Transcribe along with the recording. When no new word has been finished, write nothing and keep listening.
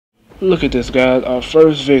Look at this, guys. Our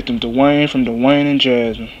first victim, Dwayne from Dwayne and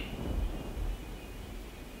Jasmine.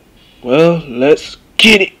 Well, let's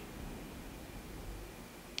get it.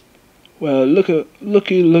 Well,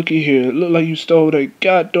 looky here. It look like you stole that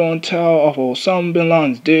goddamn towel off of Osama bin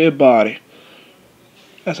Laden's dead body.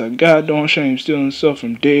 That's a goddamn shame, stealing stuff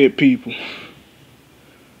from dead people.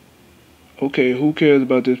 Okay, who cares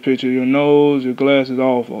about this picture? Your nose, your glasses,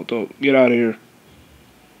 all fucked up. Get out of here.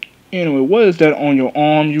 Anyway, what is that on your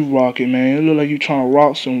arm you rocking, man? It look like you trying to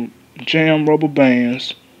rock some jam rubber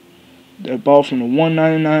bands that bought from the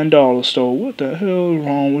 $1.99 store. What the hell is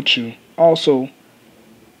wrong with you? Also,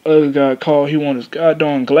 other guy called, he wanted his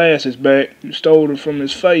goddamn glasses back. You stole them from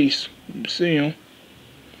his face. You see him?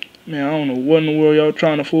 Man, I don't know what in the world y'all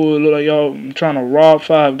trying to fool. It look like y'all trying to rob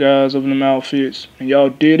Five Guys of them outfits. And y'all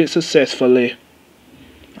did it successfully.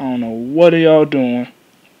 I don't know what are y'all doing.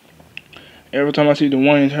 Every time I see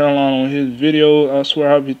Dwayne's hairline on his video, I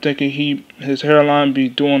swear I'll be thinking his hairline be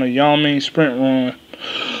doing a Yao Ming sprint run.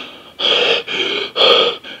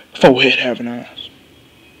 Forehead having eyes.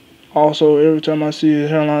 Also, every time I see his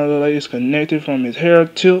hairline, it look like it's connected from his hair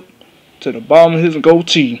tip to the bottom of his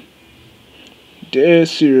goatee. Dead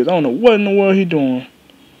serious. I don't know what in the world he doing.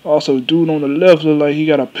 Also, dude on the left look like he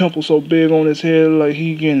got a pimple so big on his head, like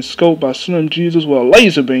he getting scoped by Slim Jesus with a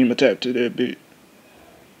laser beam attached to that bitch.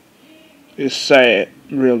 It's sad,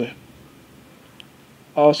 really.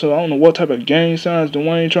 Also, I don't know what type of gang signs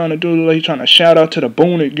Dwayne trying to do. Like he trying to shout out to the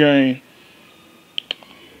Boonic gang.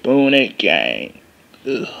 Boonic gang.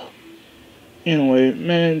 Ugh. Anyway,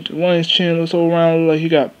 man, Dwayne's chin looks so round, like he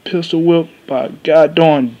got pistol whipped by a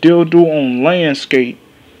goddamn dildo on landscape.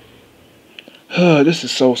 This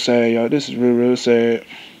is so sad, y'all. This is really, really sad.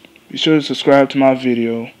 Be sure to subscribe to my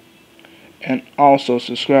video. And also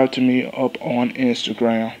subscribe to me up on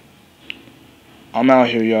Instagram. I'm out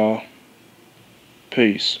here, y'all.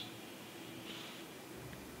 Peace.